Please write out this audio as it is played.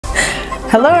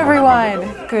Hello everyone!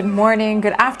 Good morning,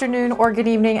 good afternoon, or good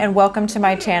evening, and welcome to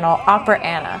my channel,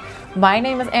 OperaAnna. My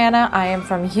name is Anna, I am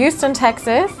from Houston,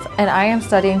 Texas, and I am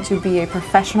studying to be a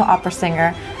professional opera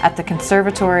singer at the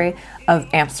Conservatory of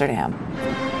Amsterdam.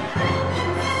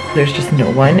 There's just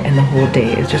no one, and the whole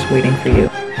day is just waiting for you.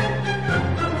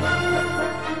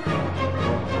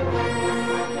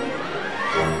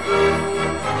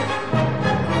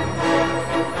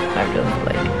 I feel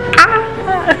like,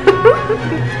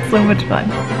 so much fun.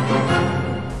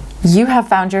 You have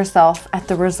found yourself at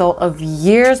the result of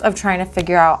years of trying to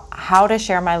figure out how to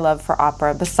share my love for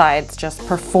opera besides just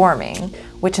performing,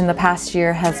 which in the past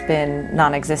year has been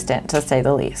non-existent, to say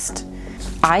the least.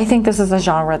 I think this is a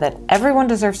genre that everyone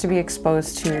deserves to be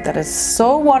exposed to, that is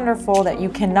so wonderful that you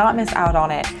cannot miss out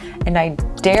on it, and I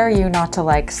dare you not to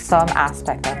like some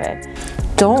aspect of it.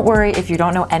 Don't worry if you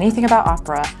don't know anything about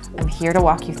opera, I'm here to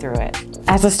walk you through it.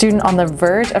 As a student on the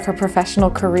verge of her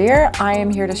professional career, I am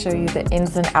here to show you the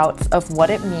ins and outs of what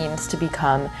it means to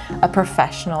become a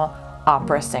professional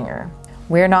opera singer.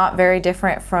 We're not very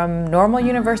different from normal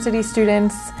university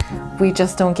students, we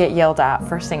just don't get yelled at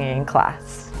for singing in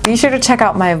class. Be sure to check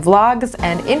out my vlogs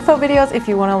and info videos if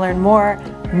you want to learn more.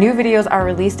 New videos are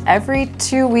released every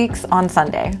 2 weeks on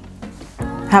Sunday.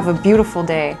 Have a beautiful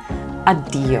day.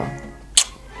 Addio.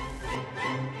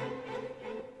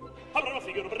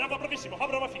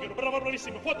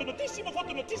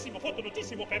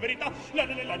 Fortunatissimo, per verità.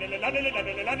 Fortunatissimo,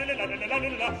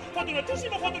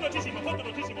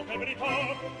 per verità.